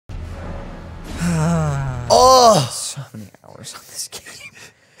so many hours on this game.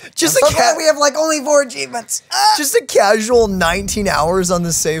 Just we have like only 4 achievements. Just a casual 19 hours on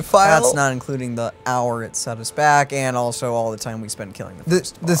the save file. That's not including the hour it set us back, and also all the time we spent killing the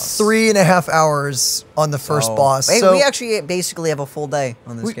first boss. The 3.5 hours on the first boss. Hey, so we actually basically have a full day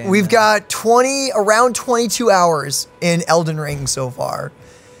on this game. We've got around 22 hours in Elden Ring so far.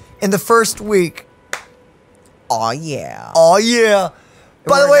 In the first week. Oh yeah. Oh yeah.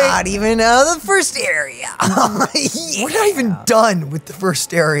 By the way, not even out of the first area. We're not even done with the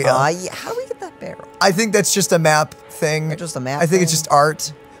first area. Yeah. How do we get that barrel? I think that's just a map thing. Just a map I think it's just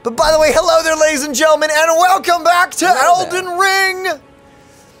art. But by the way, hello there, ladies and gentlemen, and welcome back to Elden Ring.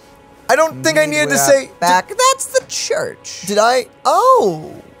 I don't think I needed to say back. That's the church. Did I?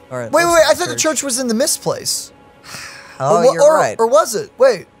 Oh. All right, wait. I thought the church was in the mist place. Oh, you're right. Or was it?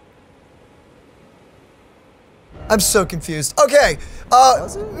 Wait. I'm so confused. Okay.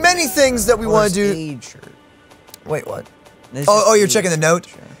 Many things that we want to do. Wait, what? Oh, you're checking the note?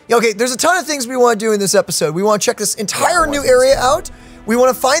 Yeah, okay, there's a ton of things we want to do in this episode. We want to check this entire new area out. We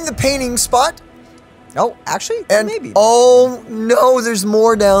want to find the painting spot. Oh, actually, maybe. Oh, no, there's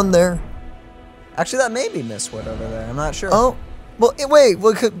more down there. Actually, that may be Mistwood over there. I'm not sure. Oh, well, wait.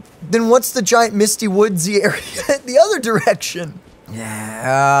 Then what's the giant misty woodsy area the other direction?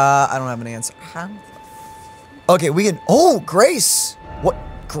 Yeah, I don't have an answer. Okay, we can. Oh, Grace. What?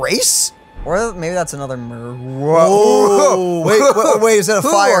 Grace? Or maybe that's another murder. Whoa. Wait, is that a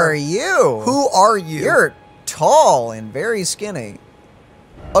fire? Who are you? Who are you? You're tall and very skinny.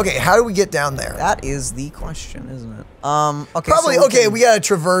 Okay, how do we get down there? That is the question, isn't it? Okay. Probably, so we gotta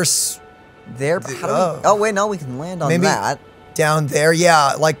traverse. There. Oh, wait, no, we can land on that. Down there,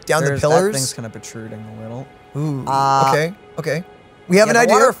 yeah, like down the pillars. That thing's kind of protruding a little. Ooh, okay. We have an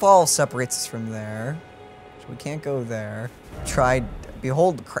idea. The waterfall separates us from there. So we can't go there.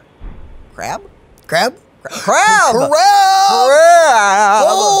 Behold the crab? Crab? Crab!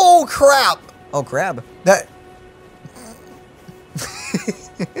 Oh, crap! Oh, crab. That.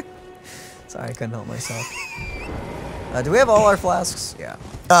 Sorry, I couldn't help myself. Do we have all our flasks? Yeah.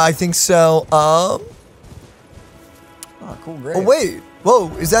 I think so. Oh, cool, great. Oh, wait. Whoa,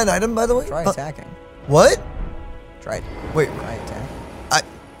 is that an item, by the way? Try attacking. What? Try. Wait. Try attacking.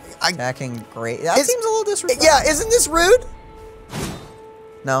 Attacking, great. That seems a little disrespectful. Yeah, isn't this rude?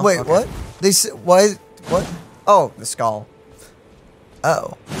 No. Wait, what? They said, why? What? Oh, the skull.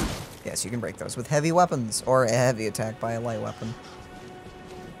 Oh. Yes, you can break those with heavy weapons, or a heavy attack by a light weapon.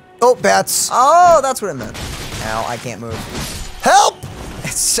 Oh, bats. Oh, that's what it meant. Now I can't move. Help!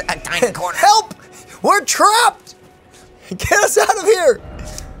 It's a tiny corner. Help! We're trapped! Get us out of here!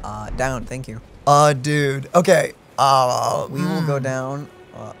 Down, thank you. Dude. Okay. We will go down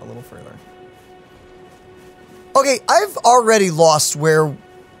a little further. Okay, I've already lost where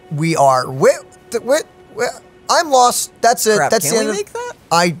we are. Where I'm lost. That's it. Crap, that's can we make that?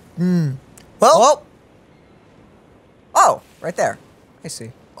 Well. Oh, right there. I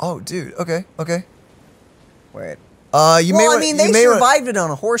see. Oh, dude. Okay. Wait. They survived it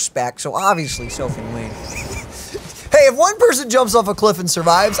on a horseback, so obviously so can we. Hey, if one person jumps off a cliff and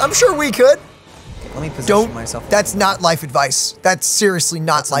survives, I'm sure we could. Let me position myself. That's not life advice. That's seriously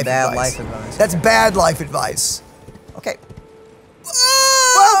not life advice. Bad life advice. That's bad life advice. Okay.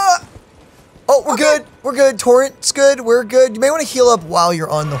 Oh, we're good. We're good. Torrent's good. We're good. You may want to heal up while you're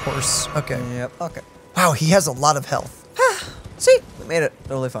on the horse. Okay. Yep. Okay. Wow, he has a lot of health. See, we made it.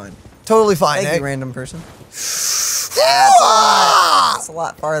 Totally fine. Totally fine. Thank you, random person. That's a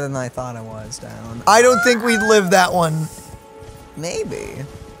lot farther than I thought I was down. I don't think we'd live that one. Maybe.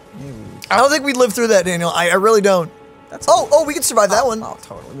 I don't think we'd live through that, Daniel. I really don't. That's we can survive that one. Oh,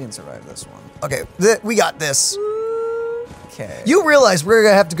 totally. We can survive this one. Okay, we got this. Okay. You realize we're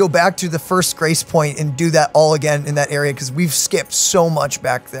gonna have to go back to the first grace point and do that all again in that area because we've skipped so much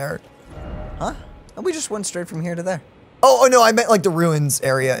back there. Huh? And we just went straight from here to there. Oh no, I meant like the ruins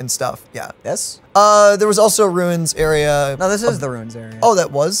area and stuff. Yeah. Yes? There was also a ruins area. No, this is the ruins area. Oh,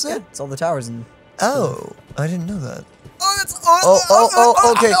 that was it? Yeah, it's all the towers and. Oh, I didn't know that. Oh, that's.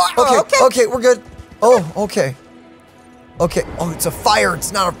 Okay, we're good. Oh, okay. Okay. Oh, it's a fire.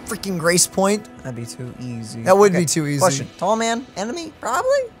 It's not a freaking grace point. That'd be too easy. That would be too easy. Question. Tall man, enemy?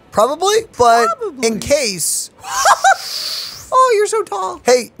 Probably? Probably, but in case. Oh, you're so tall.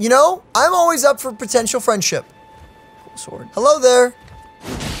 Hey, you know, I'm always up for potential friendship. Cool sword. Hello there.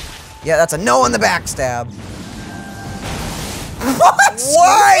 Yeah, that's a no on the backstab. What?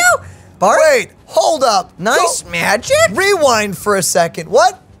 What? Bart? Wait, hold up. Nice magic? Rewind for a second.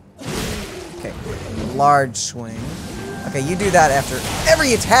 What? Okay, large swing. Okay, you do that after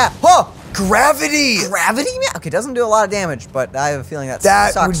every attack. Oh, gravity. Gravity? Okay, doesn't do a lot of damage, but I have a feeling that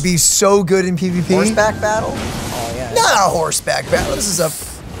That sucks. would be so good in PvP. Horseback battle? Oh, yeah. Not a horseback battle. This is a.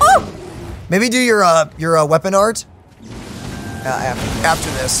 Oh! Maybe do your weapon art. After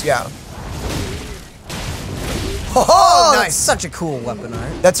this, yeah. Oh, nice. That's such a cool weapon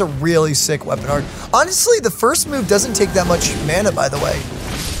art. That's a really sick weapon art. Honestly, the first move doesn't take that much mana, by the way.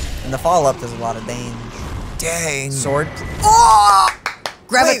 And the follow-up does a lot of damage. Dang. Sword. Oh!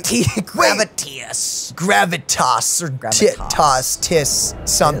 Gravitas. Gravitas or tis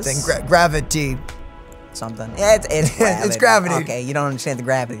something. Gravity. Something. Yeah, it's gravity. It's gravity. Okay, you don't understand the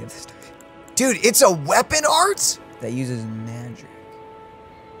gravity of this. Dude, it's a weapon art? That uses magic.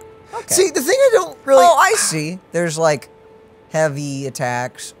 Okay. See, the thing I don't really... Oh, I see. There's like heavy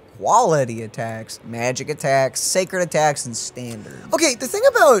attacks, quality attacks, magic attacks, sacred attacks, and standard. Okay, the thing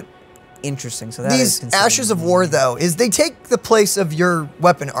about interesting. So that these Ashes of War, though, is they take the place of your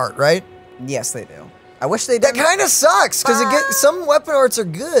weapon art, right? Yes, they do. I wish they did. That kind of sucks, because some weapon arts are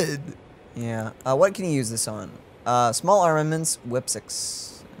good. Yeah. What can you use this on? Small armaments, whips.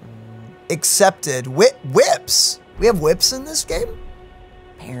 Accepted. Whips? We have whips in this game?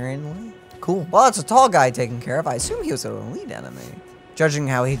 Apparently. Cool. Well, it's a tall guy taken care of. I assume he was an elite enemy. Judging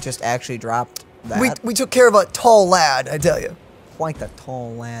how he just actually dropped that. We took care of a tall lad, I tell you. Quite the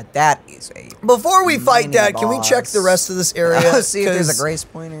tall lad. That is a Before we fight that, can we check the rest of this area? See if there's a grace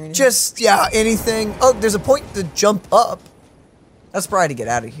point or anything? Just, yeah, anything. Oh, there's a point to jump up. That's probably to get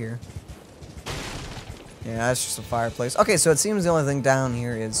out of here. Yeah, that's just a fireplace. Okay, so it seems the only thing down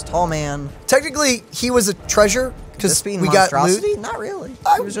here is tall man. Technically, he was a treasure because we got loot. Not really.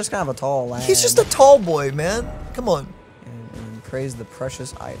 He was just kind of a tall lad. He's just a tall boy, man. Come on. And praise the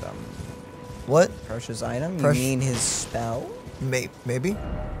precious item. What? Precious item? You mean his spell? Maybe.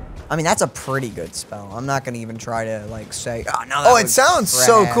 I mean, that's a pretty good spell. I'm not going to even try to, like, say, oh, no, oh, it sounds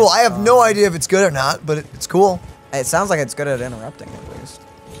so cool. I have no idea if it's good or not, but it's cool. It sounds like it's good at interrupting, at least.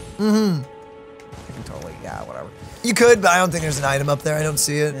 Mm-hmm. I can totally, yeah, whatever. You could, but I don't think there's an item up there. I don't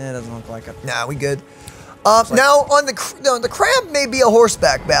see it. Yeah, it doesn't look like it. Nah, we good. Now, on the crab may be a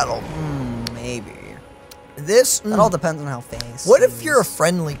horseback battle. Maybe. This... It all depends on how fast. What if you're a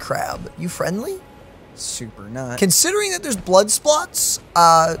friendly crab? You friendly? Super not. Considering that there's blood splotches,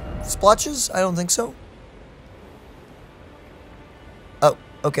 I don't think so. Oh,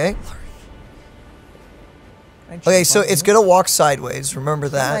 okay. Okay, so it's gonna walk sideways. Remember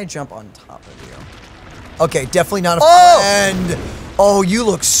that. Can I jump on top of you? Okay, definitely not a friend. Oh, you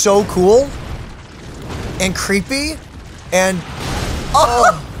look so cool and creepy, and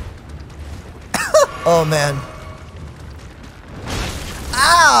oh, oh man.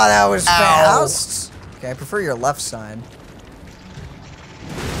 Ah, that was fast. Okay, I prefer your left side.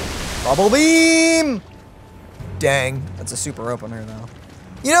 Bubble beam. Dang, that's a super opener though.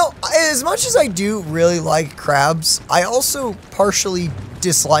 You know, as much as I do really like crabs, I also partially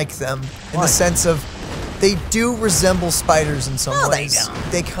dislike them in the sense of they do resemble spiders in some ways. They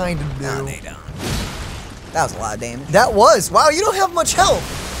don't. They kind of do. No, they don't. That was a lot of damage. That was. Wow, you don't have much health.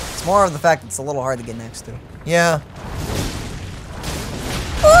 It's more of the fact it's a little hard to get next to. Yeah.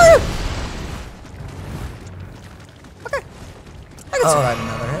 Okay. I can survive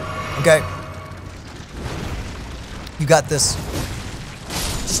another hit. Okay. You got this.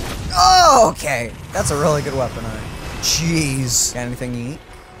 Oh, okay. That's a really good weapon art. Jeez. Got anything unique?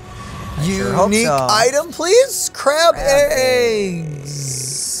 Unique item, please? Crab eggs.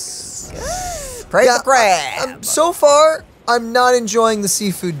 Praise the crab. So far, I'm not enjoying the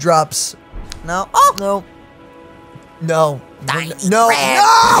seafood drops. No. Oh. No. No. Tiny no. crab.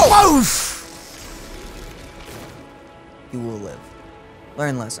 No. You will live.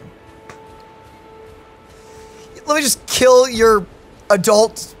 Learn lesson. Let me just kill your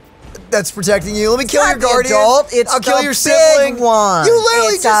adult that's protecting you. Let me kill your guardian. I'll kill your sibling. One. You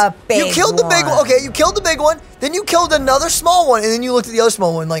literally you killed the big one. Okay, you killed the big one. Then you killed another small one, and then you looked at the other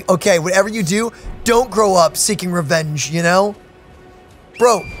small one like, okay, whatever you do, don't grow up seeking revenge, you know?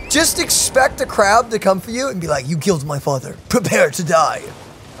 Bro, just expect a crab to come for you and be like, you killed my father. Prepare to die.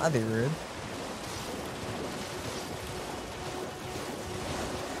 That'd be rude.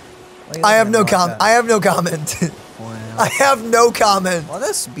 I have no comment. I have no comment. Wow. I have no comment. Well,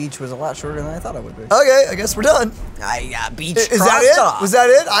 this beach was a lot shorter than I thought it would be. Okay, I guess we're done. Beach. Is that it? Off. Was that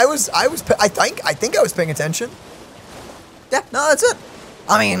it? I think I was paying attention. Yeah, no, that's it.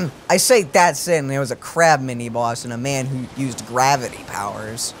 I mean, I say that's it, and there was a crab mini boss and a man who used gravity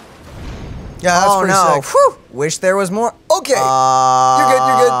powers. Yeah, that's pretty sick. Whew. Wish there was more. Okay.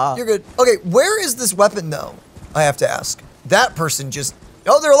 You're good. Okay, where is this weapon though? I have to ask. That person just.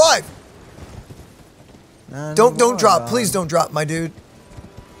 Oh, they're alive. Don't drop. Please don't drop, my dude.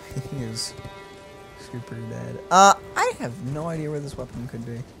 He is super dead. I have no idea where this weapon could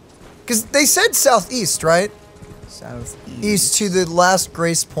be. Because they said southeast, right? Southeast. East to the last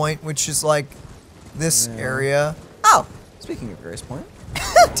Grace Point, which is like this area. Oh, speaking of Grace Point.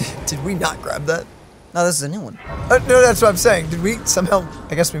 Did we not grab that? No, this is a new one. No, that's what I'm saying. Did we somehow?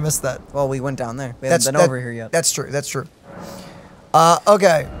 I guess we missed that. Well, we went down there. We haven't been over here yet. That's true. That's true.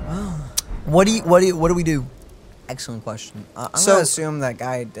 Okay. What do we do? Excellent question. I'm gonna assume that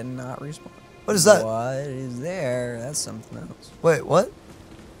guy did not respawn. What is that? What is there? That's something else. Wait, what? A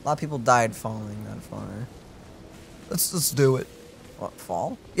lot of people died falling that far. Let's do it. What,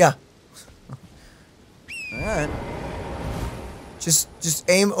 fall? Yeah. Alright. Just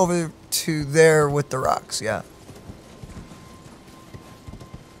aim over to there with the rocks, yeah.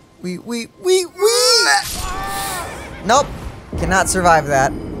 We. Nope. Cannot survive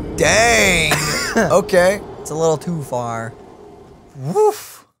that. Dang. Okay. It's a little too far.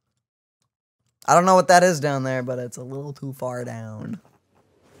 Woof. I don't know what that is down there, but it's a little too far down.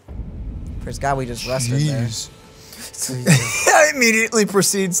 Praise God, we just rested there. Immediately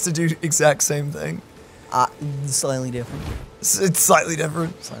proceeds to do exact same thing. Slightly different. It's slightly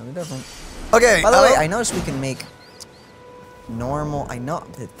different. Slightly different. Okay. By the way, I noticed we can make normal.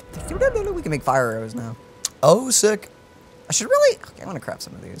 We can make fire arrows now. Oh, sick. I should really. Okay, I'm gonna craft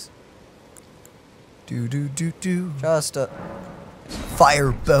some of these. Do. Just a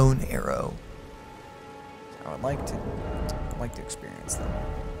fire bone arrow. I would like to experience them.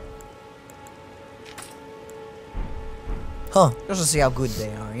 Huh. Just to see how good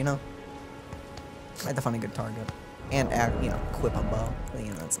they are, you know? I had to find a good target. And, you know, equip a bow. But, you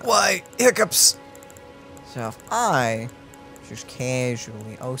know, that's not. Why? Hiccups. So if I just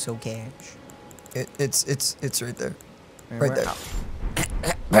casually, oh so cash. It's right there. Right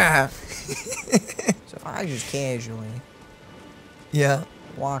there. So if I just casually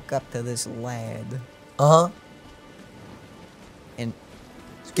walk up to this lad. And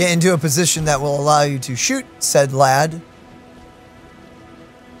get into a position that will allow you to shoot said lad.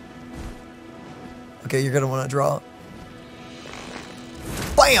 Okay, you're gonna want to draw.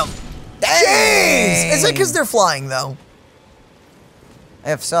 Bam! Dang! Jeez! Is it because they're flying though?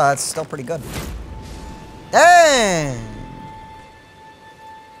 If so, that's still pretty good. Dang!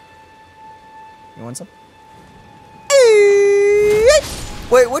 You want some?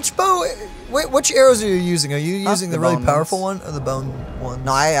 Wait, which bow? Wait, which arrows are you using? Are you using the really powerful one or the bone one?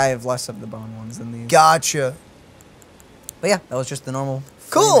 No, I have less of the bone ones than these. Gotcha. But yeah, that was just the normal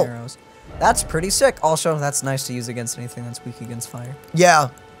cool arrows. That's pretty sick. Also, that's nice to use against anything that's weak against fire. Yeah.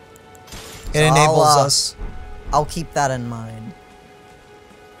 It enables us. I'll keep that in mind.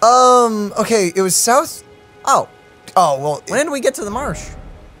 Okay, it was south. Oh, well. When did we get to the marsh?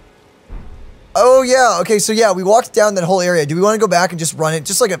 Oh, yeah. Okay, so yeah, we walked down that whole area. Do we want to go back and just run it?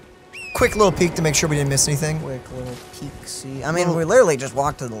 Just like a quick little peek to make sure we didn't miss anything? Quick little peek, see. I mean, we literally just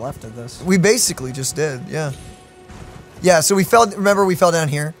walked to the left of this. We basically just did, yeah. Yeah, so we fell, remember we fell down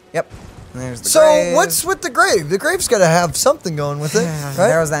here? Yep. And there's the grave. What's with the grave? The grave's got to have something going with it, right?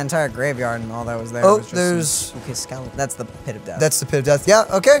 There was that entire graveyard and all that was there. Oh, was just there's... Okay, skeleton. That's the pit of death. That's the pit of death. Yeah,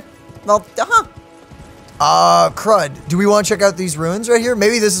 okay. Well, crud. Do we want to check out these ruins right here?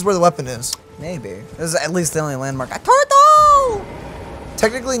 Maybe this is where the weapon is. Maybe. This is at least the only landmark. A turtle!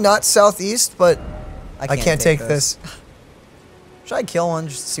 Technically not southeast, but I can't take this. Should I kill one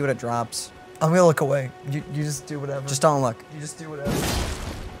just to see what it drops? I'm going to look away. You just do whatever. Just don't look. You just do whatever.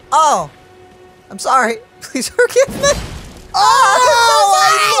 Oh! I'm sorry. Please forgive me. Oh!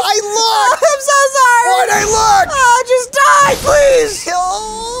 I looked! I'm so sorry! Why'd I look? Oh, just die, please!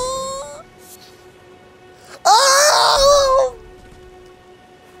 Oh!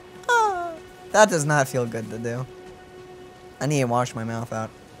 That does not feel good to do. I need to wash my mouth out.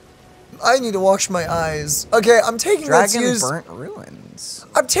 I need to wash my eyes. Okay, I'm taking that's used. Burnt Ruins.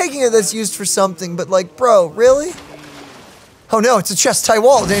 I'm taking it that's used for something, but like, bro, really? Oh no, it's a chest tie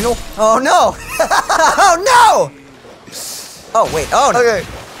wall, Daniel. Oh no! Oh no! Oh wait, oh no. Okay.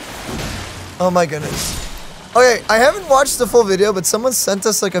 Oh my goodness. Okay, I haven't watched the full video, but someone sent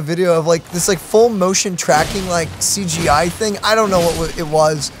us like a video of like this like full motion tracking like CGI thing. I don't know what it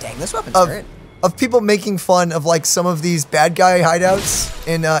was. Dang, this weapon's great. Of people making fun of like some of these bad guy hideouts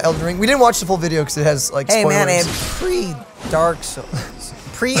in Elden Ring. We didn't watch the full video because it has like spoilers. Hey man, and pre-Dark Souls,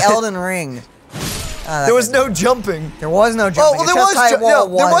 pre-Elden Ring. There was no jumping. There was no jumping. Oh, well,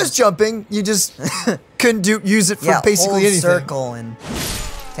 there was jumping. You just couldn't use it for basically anything. Circle and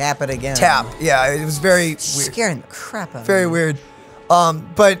tap it again. Tap. Yeah, it was very weird. Scaring the crap out of me. Very weird.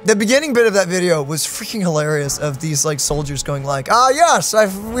 But the beginning bit of that video was freaking hilarious of these like soldiers going like, yes,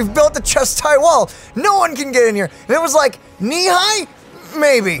 we've built the chest high wall. No one can get in here. And it was like knee high,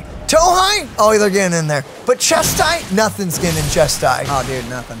 maybe. Toe high, oh, they're getting in there. But chest high, nothing's getting in chest high. Oh, dude,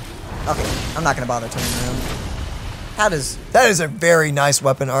 nothing. Okay, I'm not gonna bother turning around. That is a very nice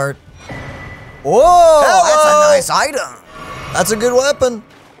weapon art. Whoa! That's a nice item. That's a good weapon.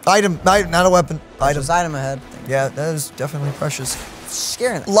 Item, not a weapon. Item. Item ahead. Yeah, that is definitely precious.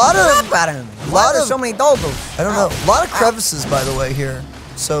 Scaring the lot of crap out of him. Why there's so many dodos? I don't know. A lot of crevices, by the way, here.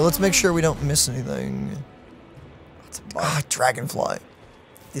 So let's make sure we don't miss anything. Dragonfly.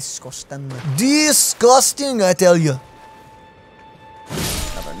 Disgusting. Disgusting, I tell you.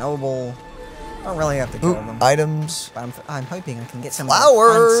 Another noble. Don't really have to kill them. Items. But I'm hoping I can get some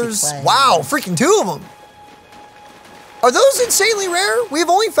flowers. Wow, freaking 2 of them. Are those insanely rare? We've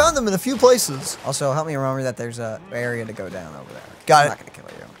only found them in a few places. Also, help me remember that there's a area to go down over there. Got it. I'm not gonna kill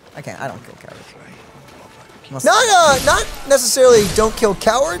you. I can't. I don't kill cowards. Not necessarily don't kill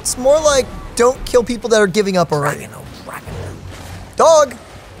cowards. More like don't kill people that are giving up already. Dog.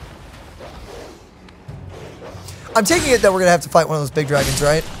 I'm taking it that we're gonna have to fight one of those big dragons,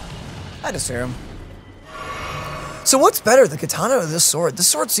 right? I'd assume. So what's better, the katana or this sword? This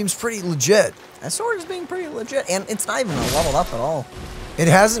sword seems pretty legit. That sword is being pretty legit, and it's not even leveled up at all. It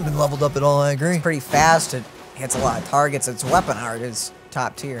hasn't been leveled up at all, I agree. It's pretty fast, it hits a lot of targets, its weapon art is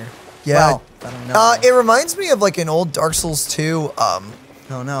top tier. Yeah. Well, I don't know. It reminds me of like an old Dark Souls 2,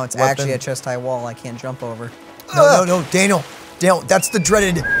 No, it's actually a chest-high wall I can't jump over. No, Daniel, that's the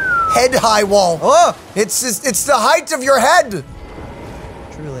dreaded head-high wall. Oh! It's the height of your head.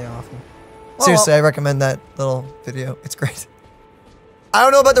 Truly awful. Seriously, I recommend that little video. It's great. I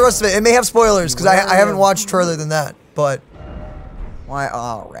don't know about the rest of it. It may have spoilers, because I haven't watched further than that, but... Why?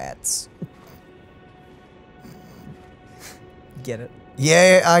 Oh, rats. Get it?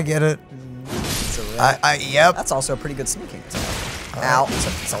 Yeah, I get it. Yep. That's also a pretty good sneaking attack. Ow,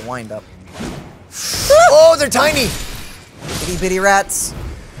 it's a wind-up. Oh, they're tiny! Itty-bitty rats.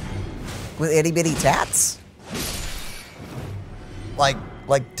 With itty-bitty tats? Like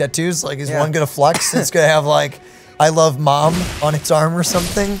tattoos? Like, is one gonna flex? It's gonna have, like, I love mom on its arm or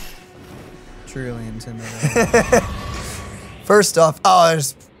something? Truly intimidating. First off,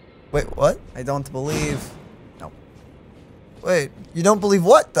 wait, what? I don't believe. No. Wait, you don't believe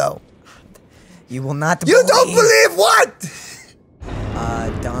what, though? You will not believe. You don't believe what?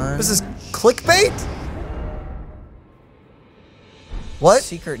 Done. This is clickbait? What?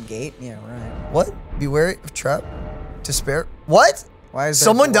 Secret gate? Yeah, right. What? Be wary of trap. Despair. What? Why is there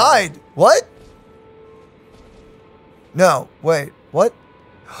someone died? What? No, wait, what?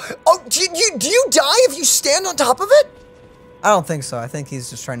 Oh, do you die if you stand on top of it? I don't think so. I think he's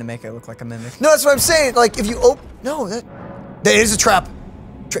just trying to make it look like a mimic. No, that's what I'm saying. Like, if you no, that is a trap.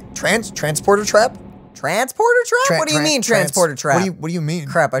 Transporter trap? Transporter trap? What do you mean transporter trap? What do you mean?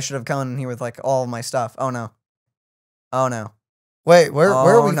 Crap, I should have come in here with like all of my stuff. Oh no. Oh no. Wait, where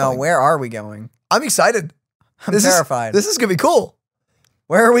are we going? Where are we going? I'm excited. I'm terrified. This is gonna be cool.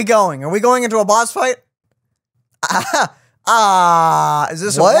 Where are we going? Are we going into a boss fight? Is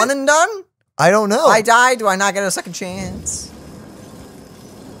this a one and done? I don't know. I died. Do I not get a second chance?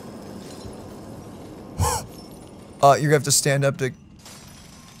 You're gonna have to stand up to.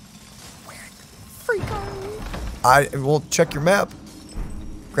 Where the freak are you? Will check your map.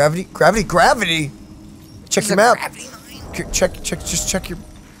 Gravity. Check your map. Gravity line. Just check your.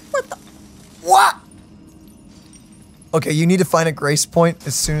 What the? What? Okay, you need to find a grace point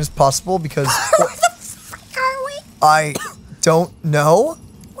as soon as possible because. Where the frick are we? I don't know.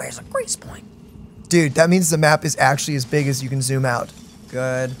 Where's a grace point? Dude, that means the map is actually as big as you can zoom out.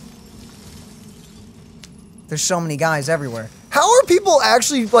 Good. There's so many guys everywhere. How are people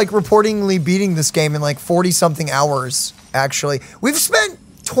actually, like, reportedly beating this game in, like, 40-something hours, actually? We've spent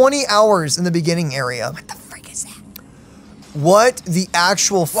 20 hours in the beginning area. What the frick is that? What the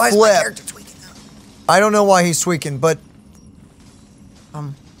actual flip? Why is my character tweaking now? I don't know why he's tweaking, but...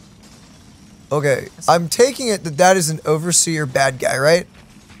 Okay, I'm taking it that that is an overseer bad guy, right?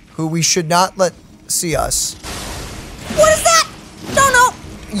 Who we should not let see us. What is that? Don't know.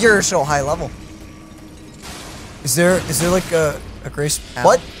 You're so high level. Is there like a grace? Ow.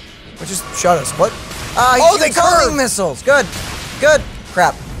 What? What just shot us? What? Oh, they curve missiles. Good.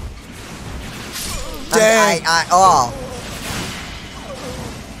 Crap. Dang.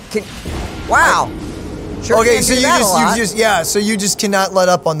 Wow. Sure. Okay, so you just cannot let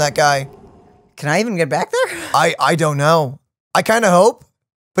up on that guy. Can I even get back there? I don't know. I kind of hope,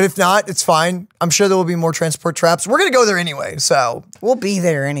 but if not, it's fine. I'm sure there will be more transport traps. We're gonna go there anyway, so we'll be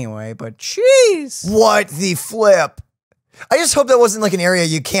there anyway. But jeez, what the flip! I just hope that wasn't like an area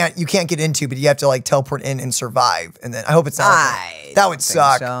you can't get into, but you have to like teleport in and survive. And then I hope it's not. That would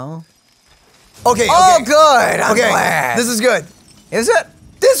suck. So. Okay. Oh, good. I'm glad. This is good. Is it?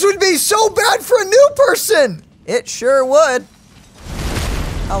 This would be so bad for a new person. It sure would.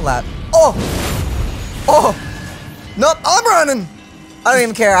 How loud? Oh. Nope, I'm running. I don't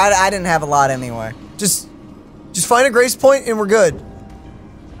even care. I didn't have a lot anyway. Just find a grace point and we're good.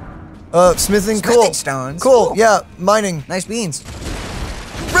 Smithing, cool. Smithing stones. Cool, yeah, mining. Nice beans.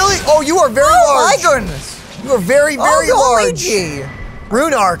 Really? Oh, you are very large. Oh my goodness. You are very, very large. Luigi.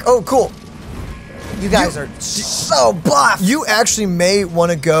 Rune arc. Oh, cool. You guys are so buff. You actually may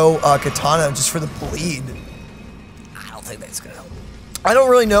want to go katana just for the bleed. I don't think that's gonna help. I don't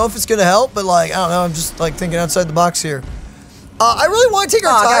really know if it's gonna help, but like I don't know. I'm just like thinking outside the box here. I really want to take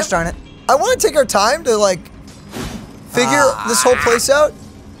our time. Gosh darn it! I want to take our time to like figure this whole place out.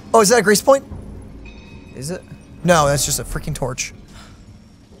 Oh, is that a grace point? Is it? No, that's just a freaking torch.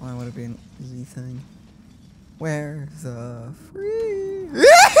 Why would it be an easy thing? Where the free?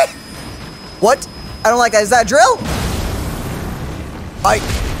 What? I don't like that. Is that a drill? Thanks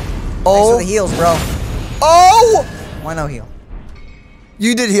for the heals, bro. Oh! Why no heal?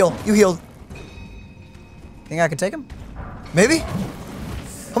 You did heal. You healed. Think I could take him? Maybe?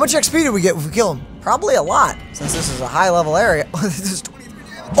 How much XP did we get if we kill him? Probably a lot, since this is a high-level area. This is 23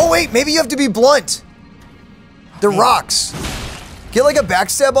 damage. Oh wait, maybe you have to be blunt. They're rocks. Get like a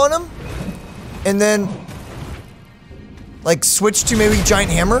backstab on them, and then like switch to maybe giant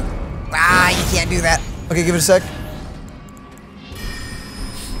hammer. Ah, you can't do that. Okay, give it a sec.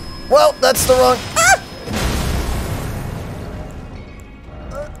 Well, that's the wrong.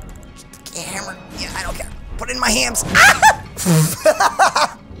 Hammer. Yeah, I don't care. Put it in my hands.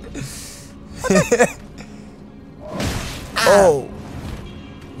 Oh.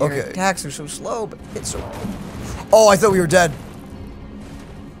 Your Okay. attacks are so slow, but it's so. Oh, I thought we were dead.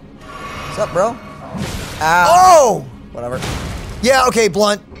 What's up, bro? Ow. Oh! Whatever. Yeah, okay,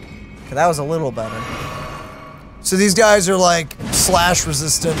 blunt. Okay, that was a little better. So these guys are like slash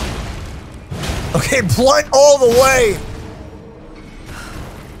resistant. Okay, blunt all the way.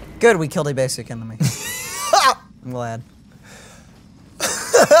 Good, we killed a basic enemy. I'm glad. Did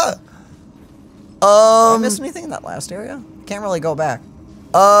I miss anything in that last area? Can't really go back.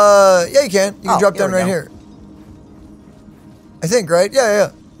 Yeah, you can. You can drop here down we right go. here. I think, right?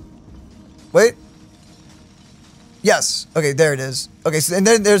 Yeah. Wait. Yes. Okay, there it is. Okay, so and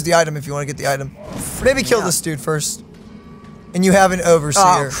then there's the item if you want to get the item. Maybe kill this dude first. And you have an overseer.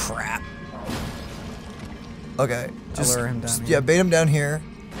 Oh, crap. Okay. Just, lure him down here. Yeah, bait him down here.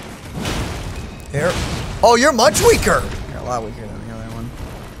 Here. Oh, you're much weaker. You're a lot weaker than the other one.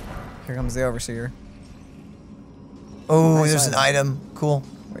 Here comes the overseer. Oh, Nice there's an item. Cool.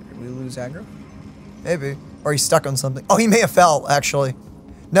 Wait, did we lose aggro? Maybe. Or he's stuck on something. Oh, he may have fell, actually.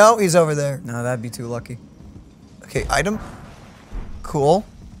 No, he's over there. No, that'd be too lucky. Okay, item. Cool.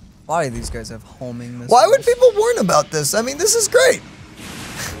 A lot of these guys have homing missiles. Why would people warn about this? I mean, this is great.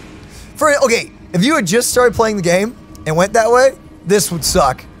 Okay, if you had just started playing the game and went that way, this would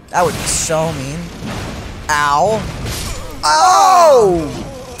suck. That would be so mean. Ow.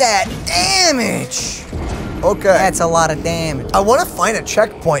 Oh! That damage! Okay. That's a lot of damage. I want to find a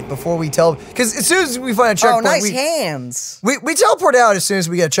checkpoint before we tell, because as soon as we find a checkpoint, Oh, nice hands. we teleport out as soon as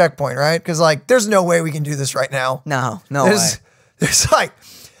we get a checkpoint, right? Because like, there's no way we can do this right now. No way. There's like,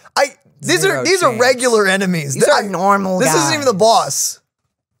 these Zero are chance. regular enemies. These are normal This isn't even the boss.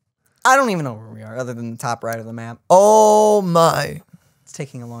 I don't even know where we are, other than the top right of the map. Oh my. It's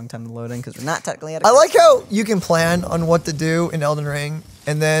taking a long time to load in because we're not technically at a I like how you can plan on what to do in Elden Ring,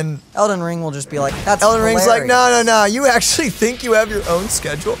 and then Elden Ring will just be like, that's Elden Ring's like, hilarious. no, you actually think you have your own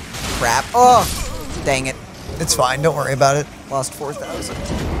schedule? Crap. Oh, dang it. It's fine, don't worry about it. Lost 4,000.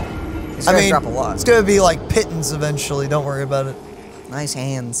 These I guys mean, drop a lot. it's gonna be like pittance eventually, don't worry about it. Nice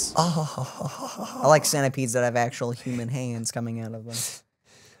hands. Oh, I like centipedes that have actual human hands coming out of them.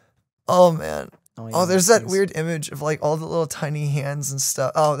 oh man. Oh, yeah, Oh, there's that these- weird image of like all the little tiny hands and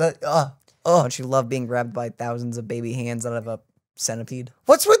stuff. Oh, that, Don't you love being grabbed by thousands of baby hands out of a centipede?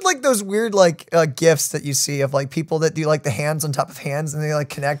 What's with like those weird like gifs that you see of like people that do like the hands on top of hands and they like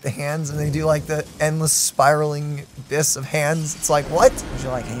connect the hands and they do like the endless spiraling abyss of hands? It's like, what? Would you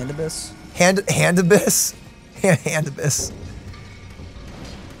like hand abyss? Hand abyss? Hand abyss.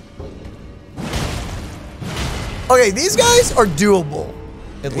 Okay, these guys are doable.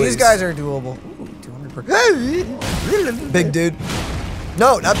 These guys are doable. Ooh, 200 per. Big dude.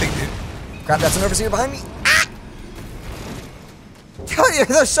 No, not big dude. Crap, that's an overseer behind me. Ah!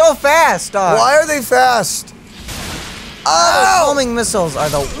 They're so fast, dog. Why are they fast? Oh, homing missiles are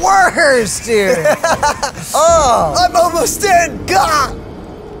the worst, dude. Oh, I'm almost in. God.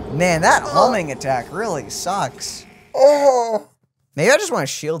 man, that homing attack really sucks. Oh. Maybe I just want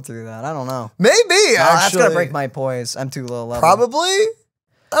to shield through that. I don't know. Maybe, No, actually. that's gonna break my poise. I'm too low level. Probably.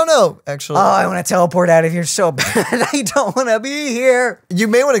 I don't know, actually. Oh, I want to teleport out of here so bad. I don't want to be here. You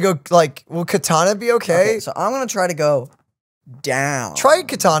may want to go, like, will Katana be okay? So I'm going to try to go down. Try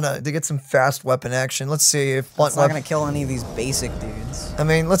Katana to get some fast weapon action. Let's see if... It's not going to kill any of these basic dudes. I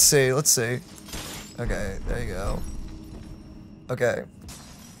mean, let's see. Okay, there you go. Okay.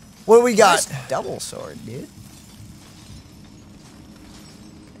 What do we got? Nice double sword, dude.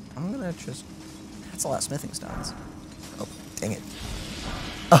 I'm going to just... That's a lot of smithing stones. Oh, dang it.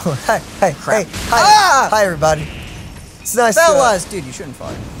 Oh, hi, everybody. It's nice Fellas! Dude, you shouldn't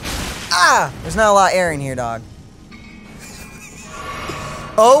fall. Ah! There's not a lot of air in here, dog.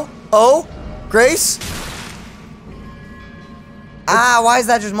 Oh, Grace? Ah, why is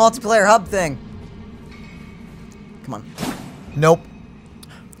that just multiplayer hub thing? Come on. Nope.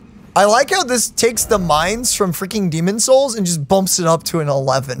 I like how this takes the mines from freaking Demon Souls and just bumps it up to an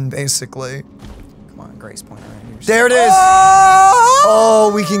 11, basically. Come on, Grace point right here. There it is.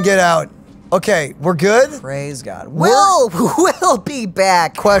 Oh, we can get out. Okay, we're good? Praise God. We'll be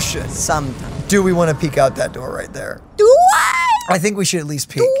back. Question. Sometime. Do we want to peek out that door right there? Do I? I think we should at least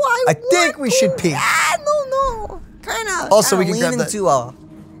peek. I think we should peek. No. Kinda. Also, we can grab lean that. into a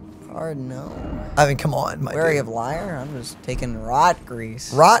hard no. I mean, come on, my Wary dude. of liar? I'm just taking rot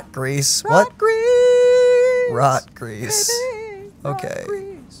grease. Rot grease. Rot What? grease. Rot grease. Baby. Okay. Rot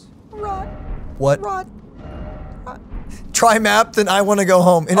grease. Rot. What? Rot. Try map, then I want to go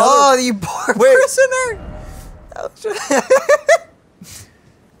home. You poor prisoner. That was just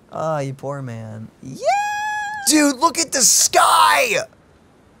oh, you poor man. Yeah. Dude, look at the sky.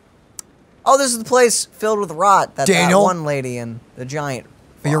 Oh, this is the place filled with rot that Daniel? that one lady and the giant.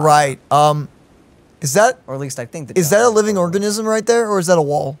 You're right. Is that? Or at least I think that. Is that a living organism right there, or is that a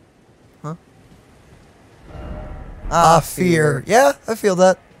wall? Huh? Fear. Yeah, I feel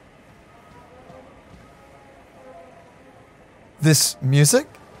that. This music?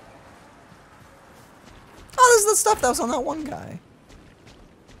 Oh, this is the stuff that was on that one guy.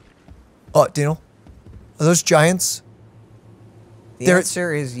 Oh, Daniel, are those giants? The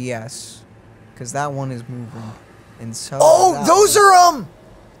answer is yes, because that one is moving, and so. Oh,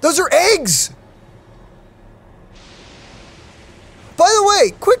 those are eggs. By the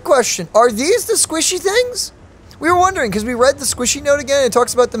way, quick question: are these the squishy things? We were wondering because we read the squishy note again. And it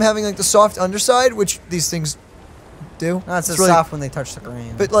talks about them having like the soft underside, which these things do. No, it's really soft when they touch the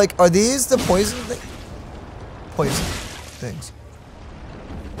ground. But like, are these the poison things?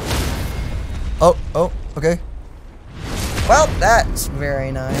 Oh, okay. Well, that's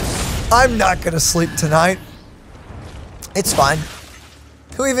very nice. I'm not gonna sleep tonight. It's fine.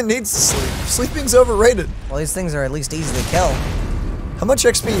 Who even needs to sleep? Sleeping's overrated. Well, these things are at least easy to kill. How much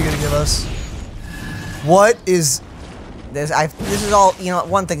XP are you gonna give us? What is this? This is all, you know,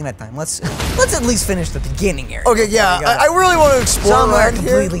 one thing at a time. Let's at least finish the beginning area. Okay, yeah, I really want to explore somewhere around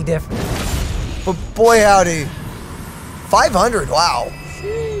here. completely different. But boy howdy. 500, wow.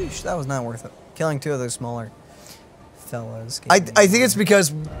 Sheesh, that was not worth it. Killing two of those smaller fellas. I think it's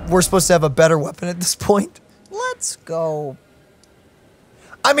because we're supposed to have a better weapon at this point. Let's go.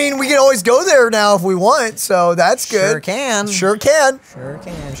 I mean, we can always go there now if we want, so that's good. Sure can. Sure can. Sure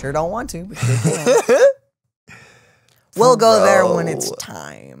can. Sure don't want to, but sure can. We'll go there when it's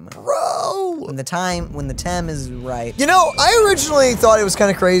time. Bro. When the time is right. You know, I originally thought it was kind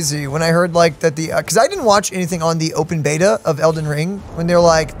of crazy when I heard like that because I didn't watch anything on the open beta of Elden Ring when they're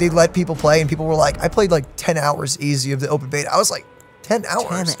like, they let people play and people were like, I played like 10 hours easy of the open beta. I was like, 10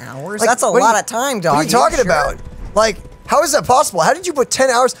 hours? 10 hours? Like, that's a lot of time, dog. What are you talking about? Like, how is that possible? How did you put 10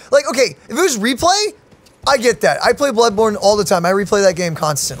 hours? Like, okay, if it was replay, I get that. I play Bloodborne all the time. I replay that game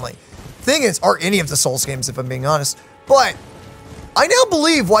constantly. Thing is, or any of the Souls games, if I'm being honest. But I now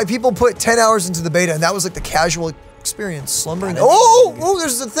believe why people put 10 hours into the beta, and that was like the casual experience. Slumbering. Oh,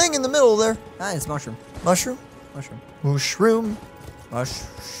 there's a thing in the middle there. Ah, it's mushroom. Mushroom? Mushroom. Mushroom.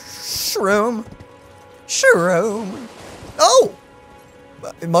 Mushroom. Shroom. Oh!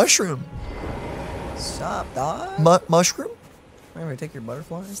 Mushroom. Stop, dog. Mushroom? Remember, take your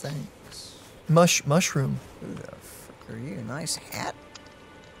butterflies. Thanks. Mushroom. Who the frick are you? Nice hat.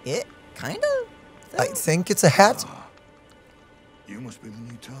 It kinda. I think it's a hat. You must be the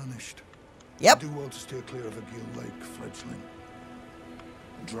new Tarnished. Yep. You do well to steer clear of a Gill Lake fledgling.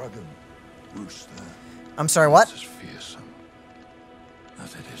 Dragon roost there. I'm sorry, what? It's as fearsome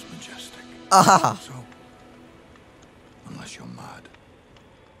as it is majestic. Ah. So, unless you're mad,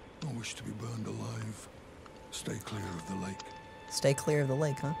 or wish to be burned alive, stay clear of the lake. Stay clear of the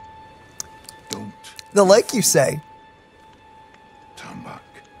lake, huh? Don't The lake, you say? turn back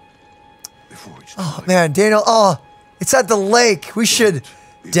before it's Oh, too late. man, Daniel. Oh, it's at the lake. We should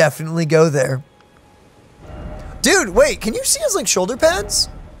definitely go there. Dude, wait, can you see his like shoulder pads?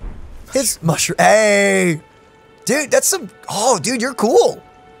 His mushroom. Hey, dude, that's some. Oh, dude, you're cool.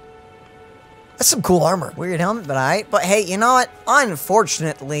 That's some cool armor. Weird helmet, but hey, you know what?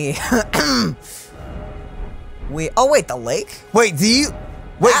 Unfortunately, oh wait, the lake? Wait, that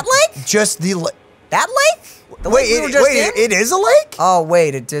lake? Just the lake. That lake? It is a lake? Oh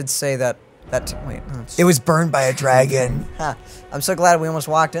wait, it did say that. Wait, no, it was burned by a dragon. I'm so glad we almost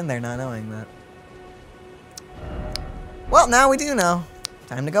walked in there not knowing that. Well, now we do know.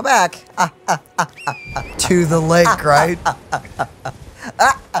 Time to go back. To the lake, right?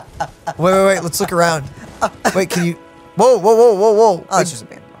 Wait, let's look around. Wait, can you... Whoa. Oh, it's just a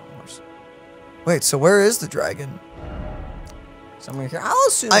band of horse. Wait, so where is the dragon? Somewhere here. I'll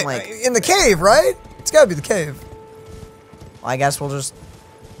assume, like... In the cave, right? It's gotta be the cave. Well, I guess we'll just...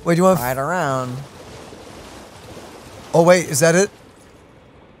 Wait, do you want to... ride around. Oh, wait, is that it?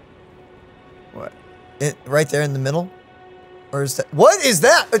 What? It right there in the middle? Or is that... What is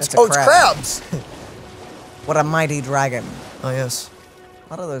that? It's crab. It's crabs. What a mighty dragon. Oh, yes.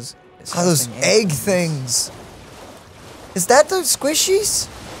 What are those... Oh, those egg things. Is that the squishies?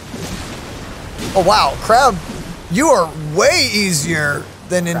 Oh, wow. Crab, you are way easier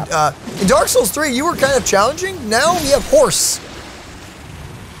than in Dark Souls 3. You were kind of challenging. Now we have horse.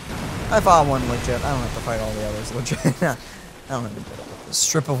 I fought one legit. I don't have to fight all the others legit. I don't have to do it.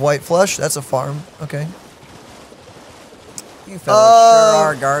 Strip of white flesh. That's a farm. Okay. You fellas sure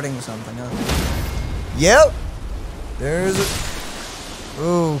are guarding something, huh? Yep. There's a...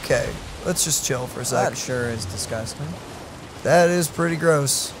 Okay. Let's just chill for a sec. That sure is disgusting. That is pretty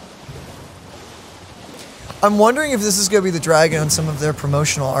gross. I'm wondering if this is going to be the dragon on some of their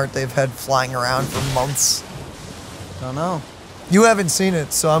promotional art they've had flying around for months. Don't know. You haven't seen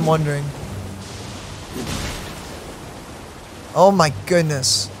it, so I'm wondering. Oh my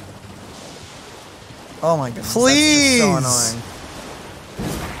goodness. Oh my goodness. Please. That's just so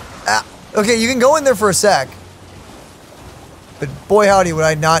annoying. Okay, you can go in there for a sec. But boy howdy, would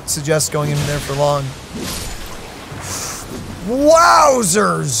I not suggest going in there for long.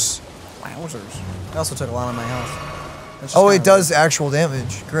 Wowzers! Wowzers. I also took a lot of my health. Oh, it does actual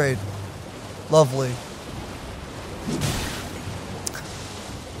damage. Great. Lovely.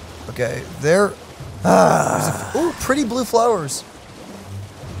 Okay, there. Ooh, pretty blue flowers.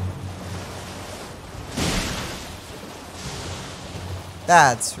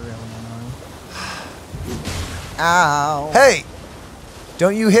 That's really annoying. Ow. Hey!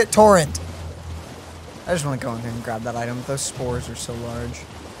 Don't you hit torrent. I just want to go in here and grab that item. Those spores are so large.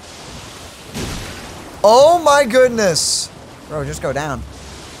 Oh my goodness! Bro, just go down.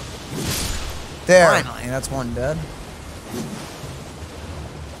 There. Finally, that's one dead.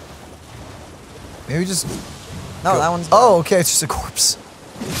 Maybe just... No, that one's dead. Oh, okay, it's just a corpse.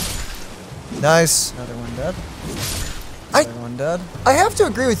 Nice. Another one dead. Another one dead. I have to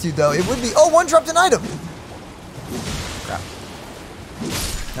agree with you, though. It would be... Oh, one dropped an item. Crap.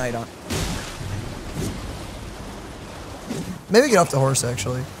 No, you don't. Maybe get off the horse,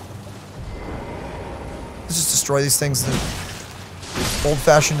 actually. Let's just destroy these things the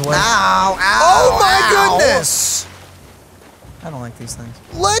old-fashioned way. Ow! Ow! Oh my ow. goodness! I don't like these things.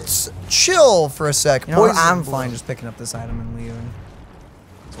 Let's chill for a sec. You know what? I'm fine just picking up this item and leaving.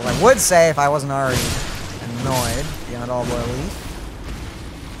 That's what I would say if I wasn't already annoyed beyond all belief.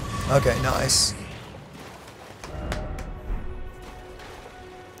 Okay, nice.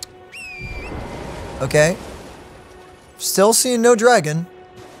 Okay. Still seeing no dragon.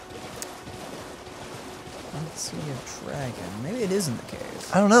 I don't see a dragon. Maybe it is in the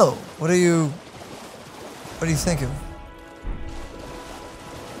cave. I don't know. What are you thinking?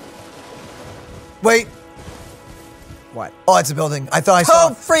 Wait. What? Oh, it's a building. I thought I saw.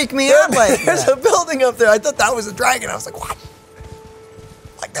 Don't freak me out like There's that. a building up there. I thought that was a dragon. I was like, what?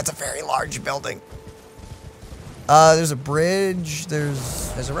 Like, that's a very large building. There's a bridge.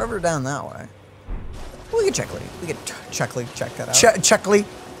 There's a river down that way. We can check that out. Chuckly.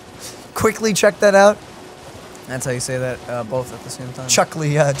 Quickly check that out. That's how you say that both at the same time.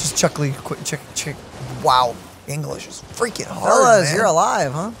 Chuckly, yeah, just Chuckly. Quick, check. Wow, English is freaking hard, Fellas, man. you're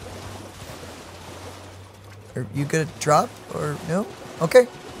alive, huh? Are you gonna drop or no? Okay.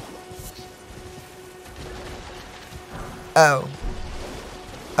 Oh.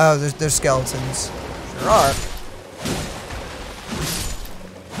 Oh, there's skeletons. Sure are.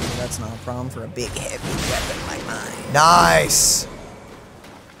 That's not a problem for a big, heavy weapon like mine. Nice.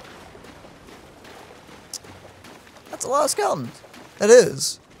 That's a lot of skeletons. That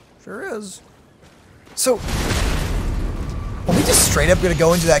is. Sure is. So, are we just straight up gonna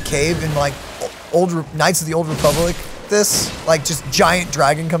go into that cave and like Knights of the Old Republic? Like just giant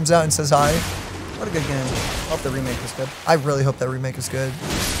dragon comes out and says hi. What a good game. Hope the remake is good. I really hope that remake is good.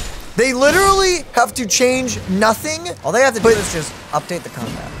 They literally have to change nothing. All they have to do is just update the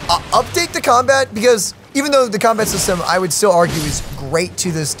combat. Update the combat, because even though the combat system, I would still argue, is great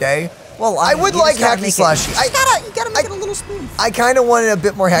to this day. Well, I would like hacky slashy. You gotta make it a little smooth. I kind of wanted a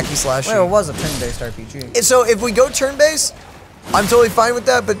bit more hacky slashy. Well, it was a turn-based RPG. And so if we go turn-based, I'm totally fine with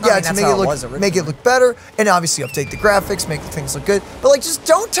that. But yeah, to make it look better, and obviously update the graphics, make the things look good. But like, just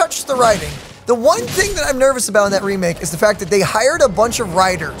don't touch the writing. The one thing that I'm nervous about in that remake is the fact that they hired a bunch of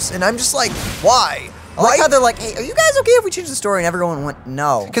writers, and I'm just like, why? I like how they're like, hey, are you guys okay if we change the story? And everyone went,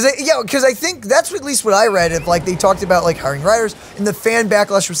 no. Because I think that's at least what I read. If like they talked about like hiring writers, and the fan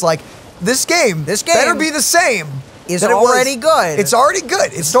backlash was like, this game better be the same. It's already good. It's already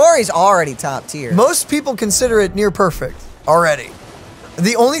good. The story's already top tier. Most people consider it near perfect already.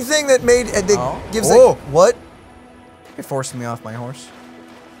 The only thing that gives like, what? You're forcing me off my horse.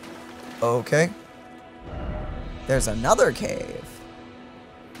 Okay. There's another cave.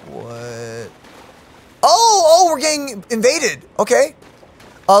 What? Oh, we're getting invaded. Okay.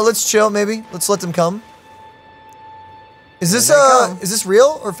 Let's chill maybe. Let's let them come. Is this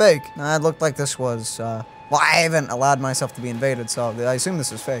real or fake? Nah, it looked like this was, well, I haven't allowed myself to be invaded, so I assume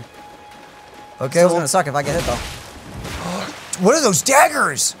this is fake. Okay, It's gonna suck if I get hit, though. What are those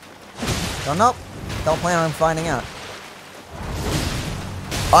daggers? Don't know. Don't plan on finding out.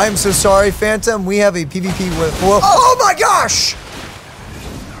 I'm so sorry, Phantom. We have a PvP with... Whoa. Oh my gosh!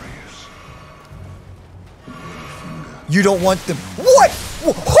 You don't want them... What?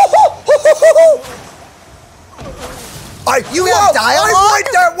 You have dialogue? I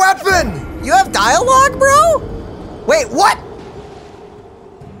like that weapon! You have dialogue, bro? Wait, what?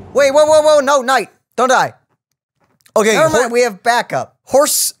 Wait, whoa, no, Knight. Don't die. Okay, never mind, we have backup.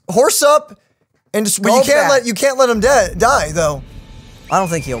 Horse up, and just, but you can't let him die though. I don't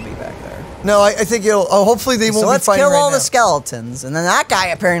think he'll be back there. No, I think he'll. Hopefully they won't be fighting right now. So let's kill all the skeletons, and then that guy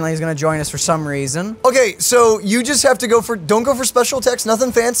apparently is going to join us for some reason. Okay, so you just have to don't go for special attacks,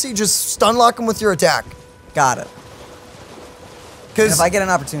 nothing fancy. Just stun lock him with your attack. Got it. Because if I get an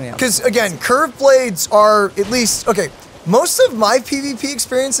opportunity, because again, curved blades are at least okay. Most of my PvP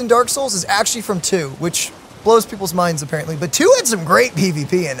experience in Dark Souls is actually from 2, which blows people's minds apparently. But 2 had some great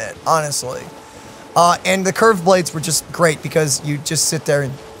PvP in it, honestly. And the curved blades were just great because you just sit there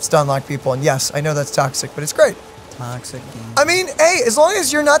and stun lock people. And yes, I know that's toxic, but it's great. Toxic game. I mean, hey, as long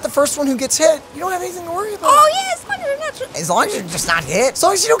as you're not the first one who gets hit, you don't have anything to worry about. Oh yeah, as long as you're just not hit. As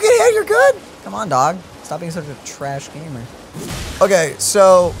long as you don't get hit, you're good. Come on, dog. Stop being such a trash gamer. Okay,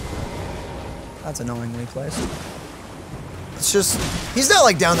 so that's annoyingly placed. It's just he's not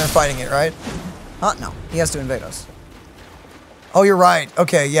like down there fighting it, right? No, he has to invade us. Oh, you're right.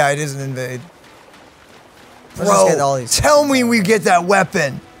 Okay, yeah, it is an invade. Let's just get all these. Tell me we get that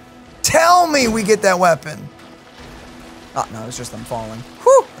weapon. Tell me we get that weapon. Oh no, it's just them falling.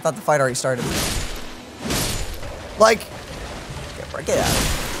 Whew! I thought the fight already started. Like, get out. Get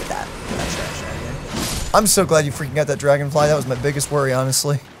that trash out of here. I'm so glad you freaking got that dragonfly. That was my biggest worry,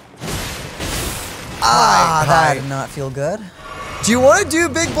 honestly. That did not feel good. Do you want to do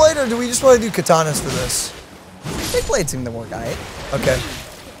Big Blade or do we just want to do katanas for this? Big Blade seemed to work alright. Okay.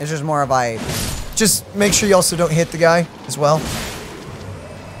 It's just more of a... Just make sure you also don't hit the guy as well.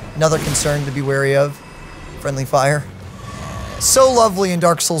 Another concern to be wary of. Friendly fire. So lovely in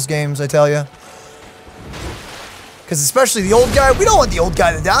Dark Souls games, I tell you. Because especially the old guy, we don't want the old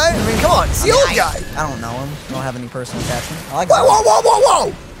guy to die. I mean, come on, it's the old guy. I don't know him. I don't have any personal attachment. I like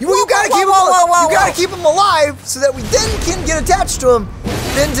whoa! You gotta keep him alive so that we then can get attached to him,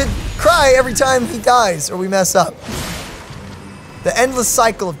 then to cry every time he dies or we mess up. The endless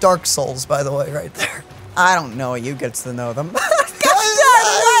cycle of Dark Souls, by the way, right there. I don't know. You gets to know them. Why?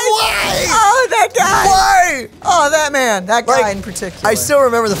 Oh, that guy! Why? Oh, that man. That guy in particular. I still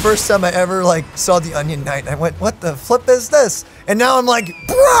remember the first time I ever saw the Onion Knight. I went, "What the flip is this?" And now I'm like,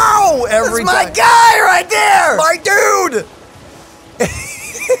 "Bro!" Every time. My guy right there. My dude.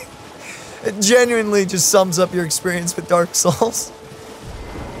 It genuinely just sums up your experience with Dark Souls.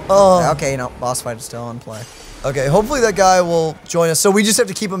 Oh. Okay, boss fight is still on play. Okay, hopefully that guy will join us. So we just have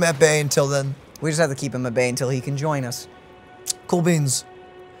to keep him at bay until then. We just have to keep him at bay until he can join us. Cool beans.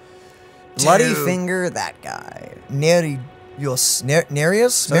 Bloody Finger, that guy. Nereus?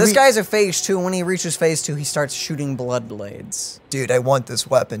 So this guy's a phase 2. When he reaches phase 2, he starts shooting blood blades. Dude, I want this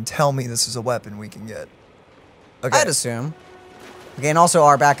weapon. Tell me this is a weapon we can get. Okay. I'd assume. Okay, and also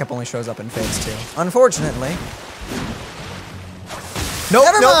our backup only shows up in phase 2. Unfortunately. Nope,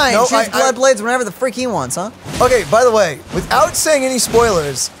 Never mind. No, Shoots blood blades whenever the freak he wants, huh? Okay, by the way, without saying any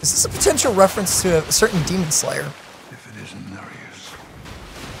spoilers, is this a potential reference to a certain Demon Slayer? If it isn't Nereus.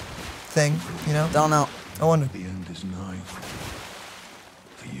 Thing, you know? Don't know. I wonder. The end is nigh.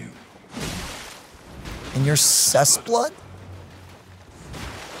 For you. And you're Cessblood?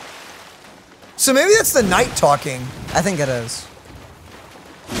 So maybe that's the knight talking. I think it is.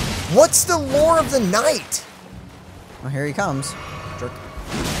 What's the lore of the knight? Well, here he comes. Jerk.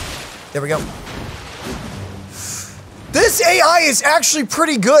 There we go. This AI is actually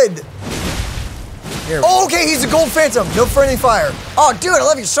pretty good. Here Oh, okay, he's a gold phantom. No friendly fire. Oh, dude, I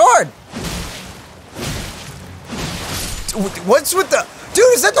love your sword. What's with the...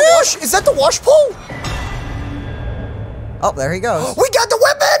 Dude, is that the wash? Is that the wash pole? Oh, there he goes. We got the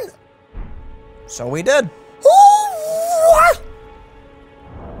weapon! So we did. Oh, what?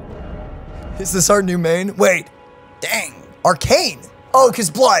 Is this our new main? Wait. Dang. Arcane. Oh, because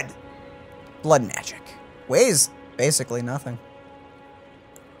blood. Blood magic. Weighs basically nothing.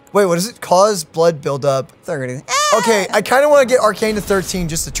 Wait, what does it cause? Blood buildup. 30. Okay, I kind of want to get Arcane to 13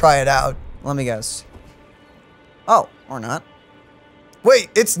 just to try it out. Let me guess. Oh, or not. Wait,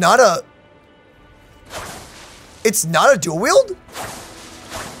 it's not a dual wield?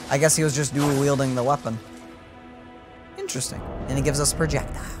 I guess he was just dual wielding the weapon. Interesting. And he gives us a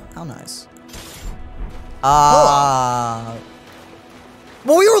projectile. How nice. Well,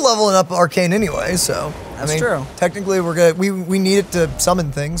 we were leveling up Arcane anyway, so That's true. Technically, we're gonna we need it to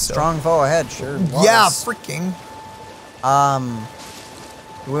summon things. So. Strong foe ahead, sure. Yeah, was. freaking.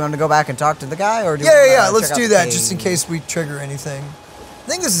 Do we want to go back and talk to the guy, or do we Yeah. wanna Let's check out do the that cave? just in case we trigger anything. I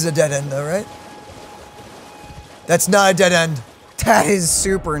think this is a dead end, though, right? That's not a dead end. That is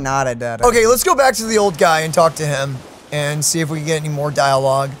super not a dead end. Okay, let's go back to the old guy and talk to him and see if we can get any more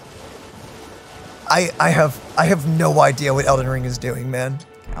dialogue. I have no idea what Elden Ring is doing, man.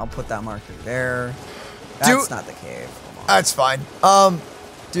 I'll put that marker there. That's not the cave. That's fine.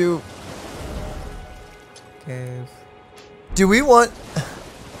 Cave. Do we want...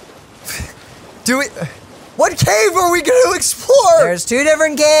 What cave are we going to explore? There's 2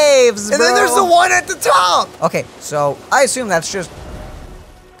 different caves, and then there's the one at the top. Okay, so I assume that's just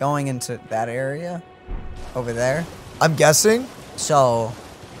going into that area over there. I'm guessing. So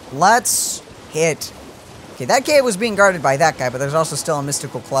let's hit... Okay, that cave was being guarded by that guy, but there's also still a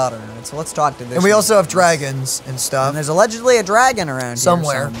mystical cloud around it. So let's talk to this. And we also have dragons and stuff. And there's allegedly a dragon around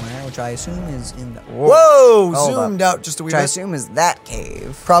somewhere, here somewhere, which I assume is in the... Whoa! Zoomed out just a wee which bit. I assume is that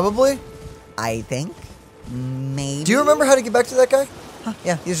cave. Probably. I think. Maybe. Do you remember how to get back to that guy? Huh,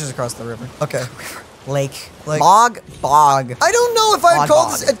 yeah, he's just across the river. Okay. Lake. Bog. I don't know if I'd call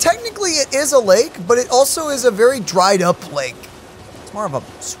bog. this... Technically, it is a lake, but it also is a very dried up lake. It's more of a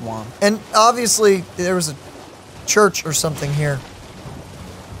swamp. And obviously, there was a church or something here.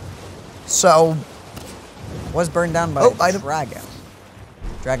 So... Was burned down by a dragon.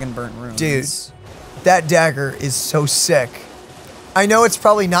 Dragon burnt ruins. Dude, that dagger is so sick. I know it's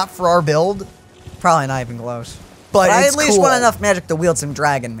probably not for our build. Probably not even close. But I it's at least cool. want enough magic to wield some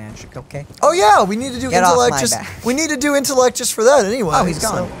dragon magic, okay? Oh yeah, we need to do Get off intellect my just... back. We need to do intellect just for that anyway. Oh, he's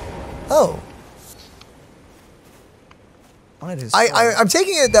gone. Oh. I'm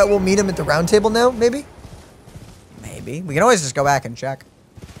taking it that we'll meet him at the round table now, maybe? Maybe. We can always just go back and check.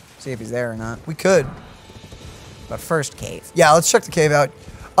 See if he's there or not. We could. But first, cave. Yeah, let's check the cave out.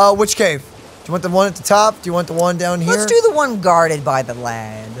 Which cave? Do you want the one at the top? Do you want the one down here? Let's do the one guarded by the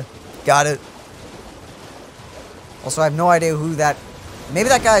lad. Got it. Also, I have no idea who that... Maybe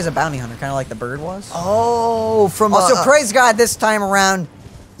that guy is a bounty hunter, kind of like the bird was. Oh, from... Also, praise God, this time around,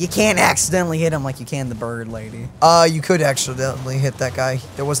 you can't accidentally hit him like you can the bird lady. You could accidentally hit that guy.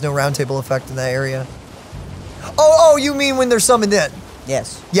 There was no round table effect in that area. Oh, you mean when they're summoned in?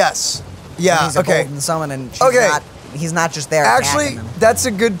 Yes. Yes. Yeah, he's a okay. golden summon and he's not just there Actually, attacking them. that's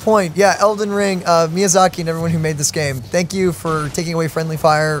a good point. Yeah, Elden Ring, Miyazaki and everyone who made this game, thank you for taking away friendly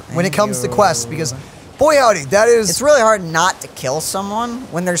fire when it comes to quests, because boy howdy, that is... It's really hard not to kill someone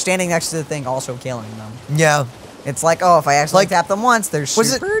when they're standing next to the thing also killing them. Yeah. It's like, oh, if I actually tap them once, they're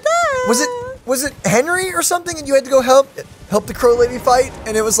super dead. Was it Henry or something and you had to go help the crow lady fight,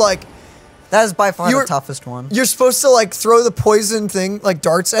 and it was like... That is by far the toughest one. You're supposed to like throw the poison thing, like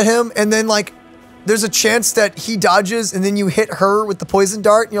darts at him, and then like there's a chance that he dodges and then you hit her with the poison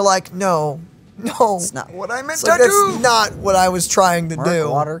dart and you're like, no. It's not what I meant to do. That's not what I was trying to do.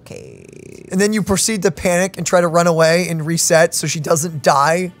 Water cave. And then you proceed to panic and try to run away and reset so she doesn't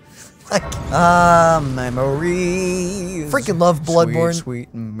die. Like, memories. Freaking love Bloodborne.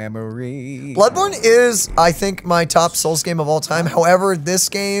 Sweet memories. Bloodborne is, I think, my top Souls game of all time. However, this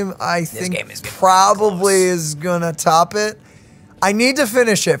game, I think, probably is gonna top it. I need to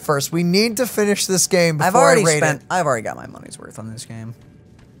finish it first. We need to finish this game before I rate it. I've already got my money's worth on this game.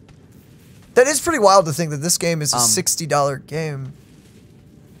 That is pretty wild to think that this game is a $60 game.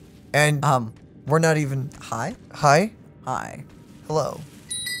 And we're not even... Hi? Hi? Hi. Hello.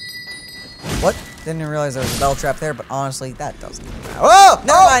 What? Didn't even realize there was a bell trap there, but honestly, that doesn't even matter. Oh!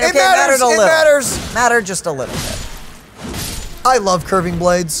 Never mind. Okay, it matters. mattered a little. It matters. Mattered just a little bit. I love curving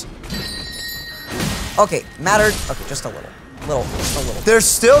blades. Okay, mattered. Okay, just a little. Just a little. They're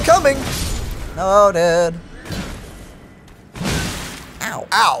still coming. Noted. Ow.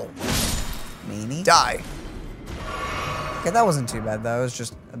 Ow. Meanie. Die. Okay, that wasn't too bad, though. It was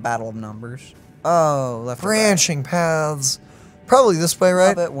just a battle of numbers. Oh, left. Branching paths. Probably this way,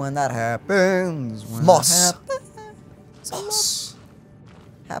 right? Love it when that happens. When Moss. that happens. Boss.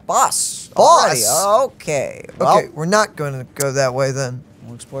 Boss. Boss. Alrighty, okay. Well, Okay, we're not going to go that way then.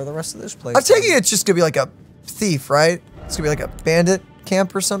 we'll explore the rest of this place. I'm taking it's just going to be like a thief, right? It's going to be like a bandit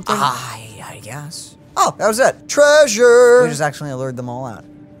camp or something. I guess. Oh, that was it. Treasure. We just actually lured them all out.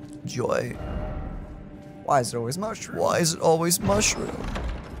 Joy. Why is it always mushroom? Why is it always mushroom?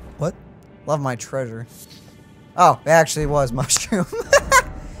 What? Love my treasure. Oh, it actually was mushroom.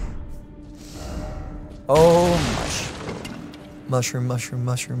 Oh, mushroom. Mushroom, mushroom,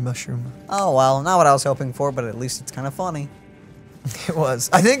 mushroom, mushroom. Oh, well, not what I was hoping for, but at least it's kind of funny. It was.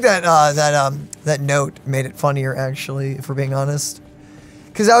 I think that that note made it funnier, actually, if we're being honest.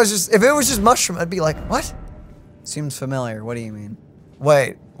 Because I was just, if it was just mushroom, I'd be like, what? Seems familiar. What do you mean?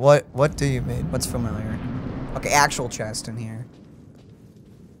 Wait, what do you mean? What's familiar? Okay, actual chest in here.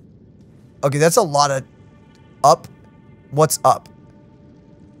 Okay, that's a lot of up. What's up?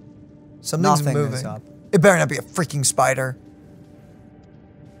 Something's Nothing moving. is up. It better not be a freaking spider.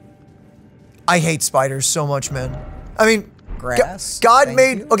 I hate spiders so much, man. I mean, Grass. God thank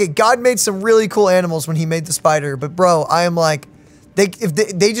made you. okay. God made some really cool animals when He made the spider, but bro, I am like, they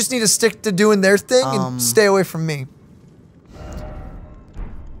just need to stick to doing their thing and stay away from me.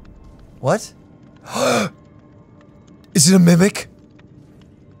 What? Is it a mimic?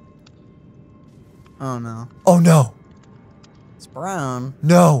 Oh, no. Oh no. It's brown.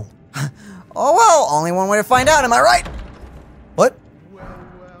 No. Oh, well, only one way to find out, am I right? What?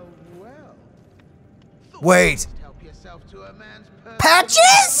 Well. Wait. Help yourself to a man's purse.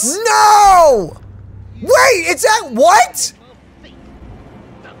 Patches? No! Wait, it's at what?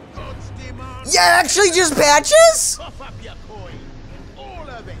 The gods demand. Yeah, actually just patches? Cough up your coin. All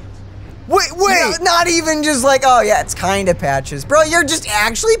of it. Wait. No, not even just like, oh yeah, it's kind of patches. Bro, you're just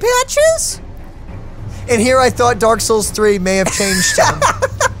actually patches? And here I thought Dark Souls 3 may have changed him.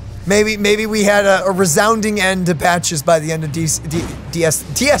 Maybe we had a resounding end to patches by the end of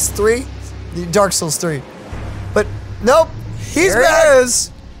DS3? Dark Souls 3. But nope, he's There back. it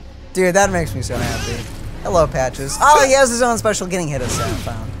is. Dude, that makes me so happy. Hello, patches. Oh, he has his own special getting hit us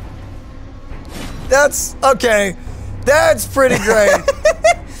found. That's, okay. That's pretty great.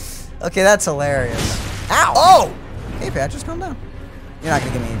 Okay, that's hilarious. Ow! Oh! Hey, patches, calm down. You're not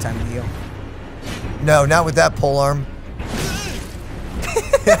gonna give me any time to heal. No, not with that pole arm.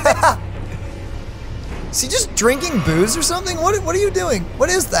 Is he just drinking booze or something? What are you doing? What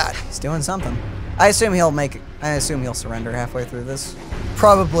is that? He's doing something. I assume he'll surrender halfway through this.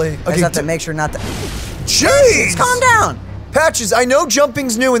 Probably. I just Okay, have to make sure not to. jeez! Calm down! Patches, I know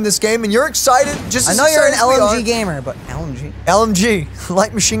jumping's new in this game, and you're excited. Just I as know you're an excited as we LMG are. gamer, but LMG? LMG,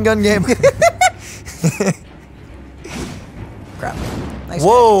 light machine gun gamer. Crap. Nice.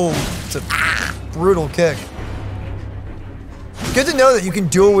 Whoa, it's a brutal kick. Good to know that you can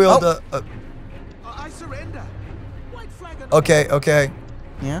dual wield I surrender. White flag. Okay.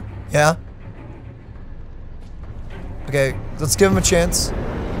 Yeah? Yeah. Okay, let's give him a chance.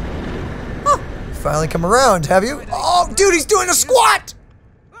 Huh. Finally come around, have you? Oh, dude, he's doing a squat!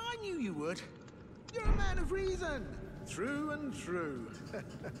 I knew you would. You're a man of reason. True and true.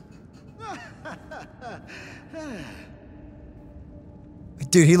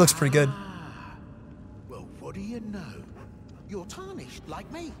 Dude, he looks pretty good. Well, what do you know? You're tarnished like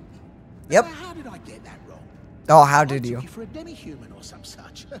me. Yep. Now, how did I get that wrong? Oh, how I did took you? you for a demi-human or some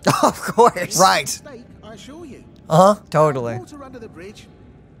such. Of course. Right. Mistake, I assure you. Uh-huh. Totally. Water under the bridge.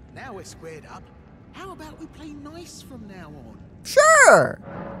 Now we're squared up. How about we play nice from now on? Sure.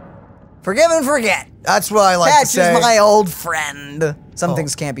 Forgive and forget. That's what I like Patch to say. is my old friend. Some Oh.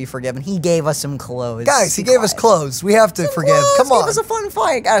 things can't be forgiven. He gave us some clothes. Guys, he Be gave us quiet. clothes. We have to forgive. Clothes, Come on. Gave us a fun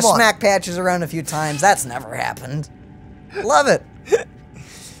fight. Gotta Come on. smack Patches around a few times. That's never happened. Love it.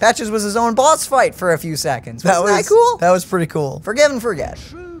 Patches was his own boss fight for a few seconds. Wasn't that cool? That was pretty cool. Forgive and forget.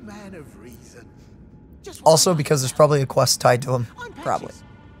 True man of reason. Just what Also I because like. there's probably a quest tied to him. I'm Patches. Probably.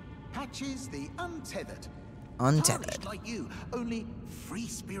 Patches the untethered. Untethered. Tarnished like you, only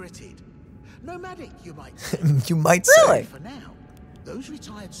free-spirited. Nomadic, you might say. You might say. Really? For now, those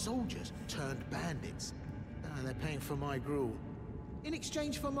retired soldiers turned bandits. They're paying for my gruel. In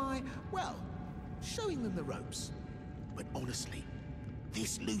exchange for my, well, showing them the ropes. But honestly,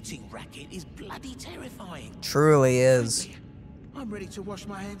 This looting racket is bloody terrifying. Truly is. I'm ready to wash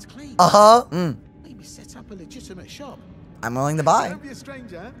my hands clean. Maybe set up a legitimate shop. I'm willing to buy. Don't be a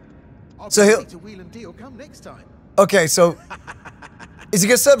stranger. I'll So be he'll- ready to wheel and deal come next time. Okay, so is he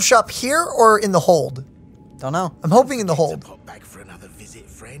gonna set up shop here or in the hold? Don't know. I'm hoping in the hold. Pop back for another visit,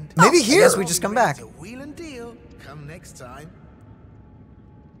 friend. Maybe I here. guess we just come back. To wheel and deal come next time.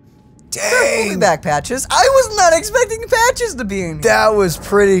 We'll be Dang, back, Patches. I was not expecting Patches to be in here. that was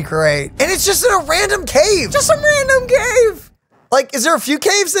pretty great. And it's just in a random cave. Just some random cave. Like, is there a few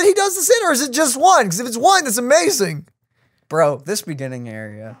caves that he does this in, or is it just one? Because if it's one, that's amazing. Bro, this beginning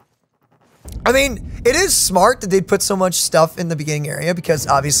area. I mean, it is smart that they put so much stuff in the beginning area because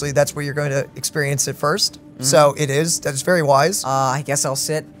obviously that's where you're going to experience it first. So it is. That's very wise. I guess I'll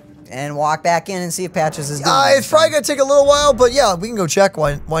sit and walk back in and see if Patches is doing It's probably going to take a little while, but yeah, we can go check.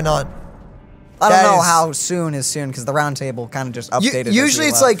 Why not? I don't that know is- how soon is soon because the round table kind of just updated. as we Usually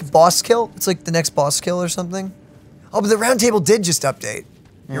it's left. like boss kill. It's like the next boss kill or something. Oh, but the round table did just update.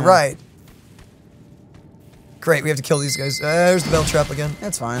 You're right. Great, we have to kill these guys. There's the bell trap again.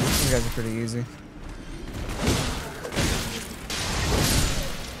 It's fine. You guys are pretty easy.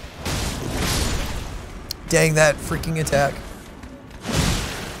 Dang that freaking attack.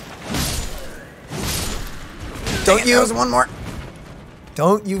 Don't you? There's one more.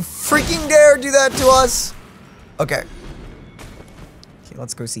 Don't you freaking dare do that to us. Okay. Okay,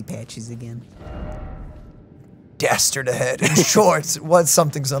 let's go see Patches again. Dastard ahead. In short, what's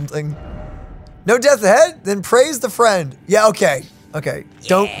something something? No death ahead? Then praise the friend. Yeah, okay. Okay.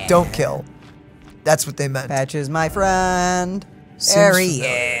 Don't kill. That's what they meant. Patches, my friend. Seems There he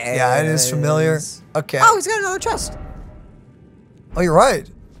familiar. is. Yeah, it is familiar. Okay. Oh, he's got another chest. Oh, you're right.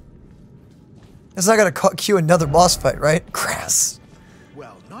 It's not gonna cue another boss fight, right? Crass.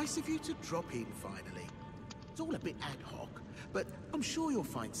 Well, nice of you to drop in finally. It's all a bit ad hoc, but I'm sure you'll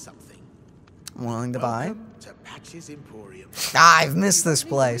find something. I'm willing to buy. Welcome to Patches Emporium. I've missed this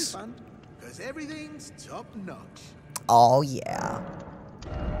place. Because everything's top notch. Oh, yeah.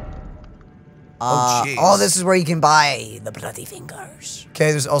 jeez. Oh, this is where you can buy the bloody fingers.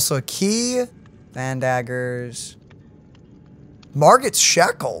 Okay, there's also a key. And daggers. Margit's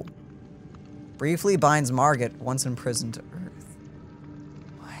shackle. Briefly binds Margit once imprisoned to Earth.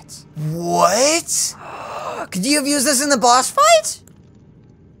 What? What? Could you have used this in the boss fight?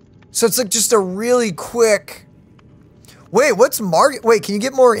 So it's like just a really quick. Wait, what's Margit? Wait, can you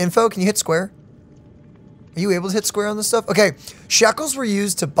get more info? Can you hit square? Are you able to hit square on this stuff? Okay, shackles were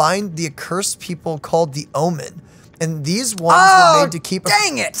used to bind the accursed people called the Omen. And these ones were made to keep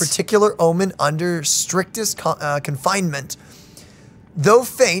a particular omen under strictest confinement. Though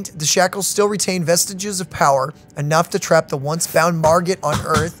faint, the shackles still retain vestiges of power, enough to trap the once-bound Margit on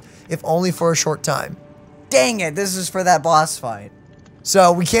Earth, if only for a short time. Dang it, this is for that boss fight.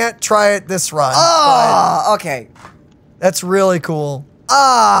 So we can't try it this run. Oh, okay. That's really cool.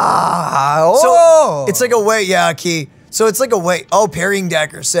 Oh. So it's like a way, yeah, key. So it's like a way. Oh, parrying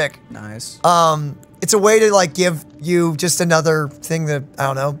dagger, sick. Nice. It's a way to like give you just another thing that, I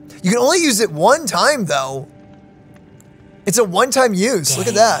don't know. You can only use it one time though. It's a one-time use. Dang. Look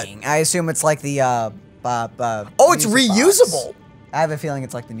at that. I assume it's like the Oh, it's music reusable. box. I have a feeling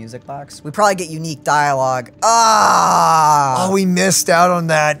it's like the music box. We probably get unique dialogue. Oh, we missed out on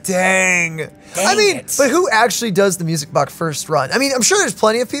that. Dang. I mean, it. but who actually does the music box first run? I mean, I'm sure there's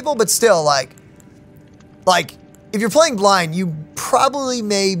plenty of people, but still, like, if you're playing blind, you probably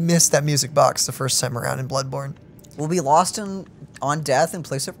may miss that music box the first time around in Bloodborne. We'll be lost on death in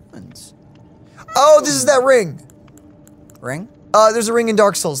place of ruins. Oh, this is that ring. Ring? There's a ring in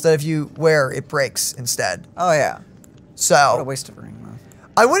Dark Souls that if you wear, it breaks instead. Oh, yeah. What a So, waste of a ring, though.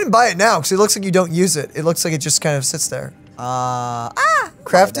 I wouldn't buy it now because it looks like you don't use it. It looks like it just kind of sits there.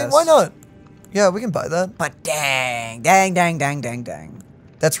 Crafting? Why not? Yeah, we can buy that. But dang.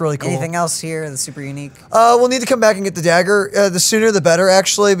 That's really cool. Anything else here that's super unique? We'll need to come back and get the dagger. The sooner the better,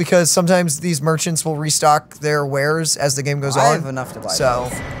 actually, because sometimes these merchants will restock their wares as the game goes on. I have enough to buy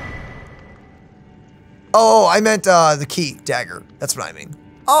both. Oh, I meant the key dagger. That's what I mean.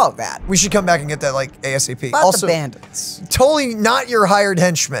 Oh, that. We should come back and get that like ASAP. But Also, the bandits. totally not your hired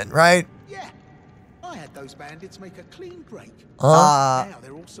henchman, right? Yeah, I had those bandits make a clean break. Huh? Now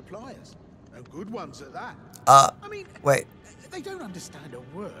they're all suppliers. And good ones at that. I mean, wait. They don't understand a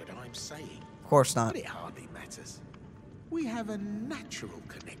word I'm saying. Of course not. But it hardly matters. We have a natural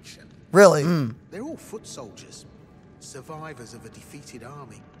connection. Really? They're all foot soldiers, survivors of a defeated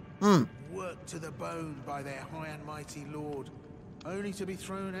army. Worked to the bone by their high and mighty lord, only to be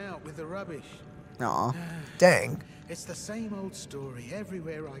thrown out with the rubbish. Aw. Dang. It's the same old story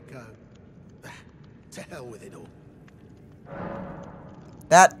everywhere I go. To hell with it all.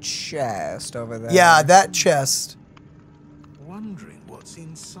 That chest over there. Yeah, that chest. Wondering what's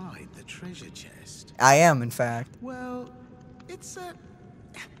inside the treasure chest. I am, in fact. Well, it's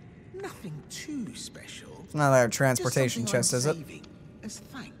nothing too special. It's not our transportation chest, is it? As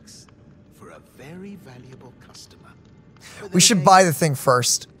thanks for a very valuable customer. We should buy the thing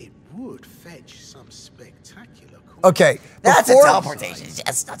first. It would fetch some spectacular. Okay, that's a before- teleportation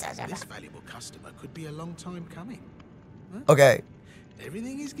chest. This valuable customer could be a long time coming. Huh? Okay.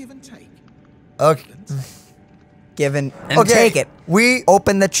 Everything is give and take. Okay. Given and Okay, take it. We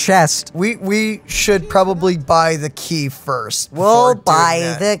Open the chest. we should probably buy the key first. We'll before doing buy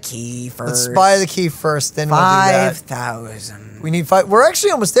that. the key first. Let's buy the key first, then we'll do that. 5,000. We need 5. We're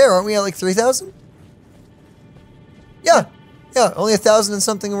actually almost there, aren't we? At like 3,000? Yeah. Yeah, only 1,000 and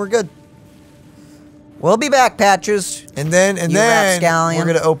something and we're good. We'll be back, Patches. And then You rapscallion.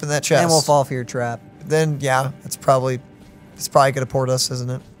 we're gonna open that chest. And we'll fall for your trap. Then yeah, it's probably gonna port us, isn't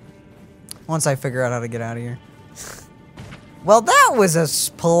it? Once I figure out how to get out of here. Well, that was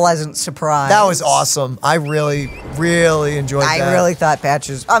a pleasant surprise. That was awesome. I really, really enjoyed that. I really thought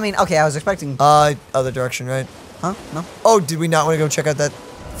Patches. I mean, okay, I was expecting. Other direction, right? Huh? No. Oh, did we not want to go check out that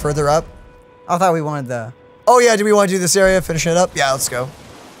further up? I thought we wanted the. Oh yeah, do we want to do this area, finish it up? Yeah, let's go.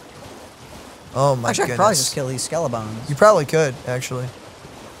 Oh my Actually, I goodness. could probably just kill these skelebones. You probably could, actually.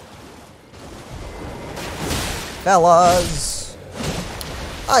 Fellas.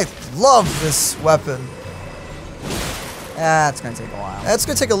 I love this weapon. That's gonna take a while. That's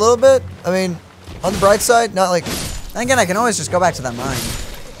gonna take a little bit. I mean, on the bright side, not like Then again, I can always just go back to that mine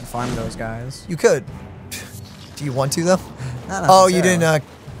and farm those guys. you could. Do you want to though? Not Oh, you necessarily. didn't.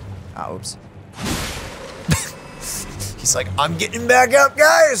 Oh, oops. He's like, I'm getting back up,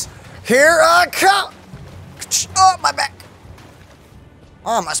 guys. Here I come. Oh, my back.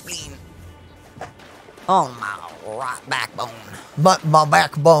 Oh, my spleen. Oh, my right backbone. My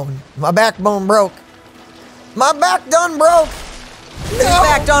backbone. My backbone broke. My back done broke. No. His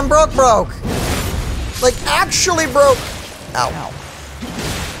back done broke. Like actually broke. Ow.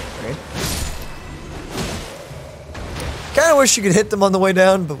 Great. Kind of wish you could hit them on the way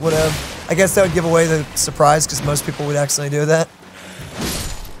down, but whatever. I guess that would give away the surprise because most people would accidentally do that.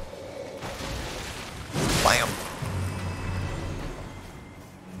 Bam.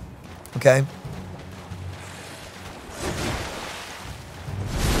 Okay.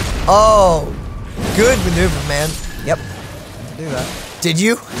 Oh, good maneuver, man. Yep. To do that. Did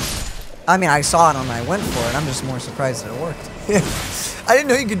you? I mean, I saw it and I went for it. I'm just more surprised that it worked. I didn't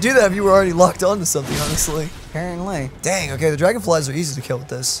know you could do that if you were already locked onto something, honestly. Apparently. Dang, okay, the dragonflies are easy to kill with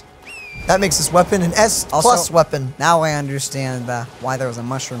this. That makes this weapon an S+ Also, weapon. Now I understand why there was a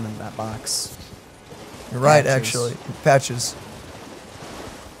mushroom in that box. You're right, Patches. actually. Patches.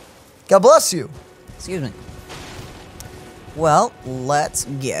 God bless you. Excuse me. Well, let's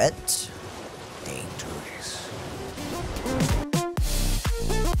get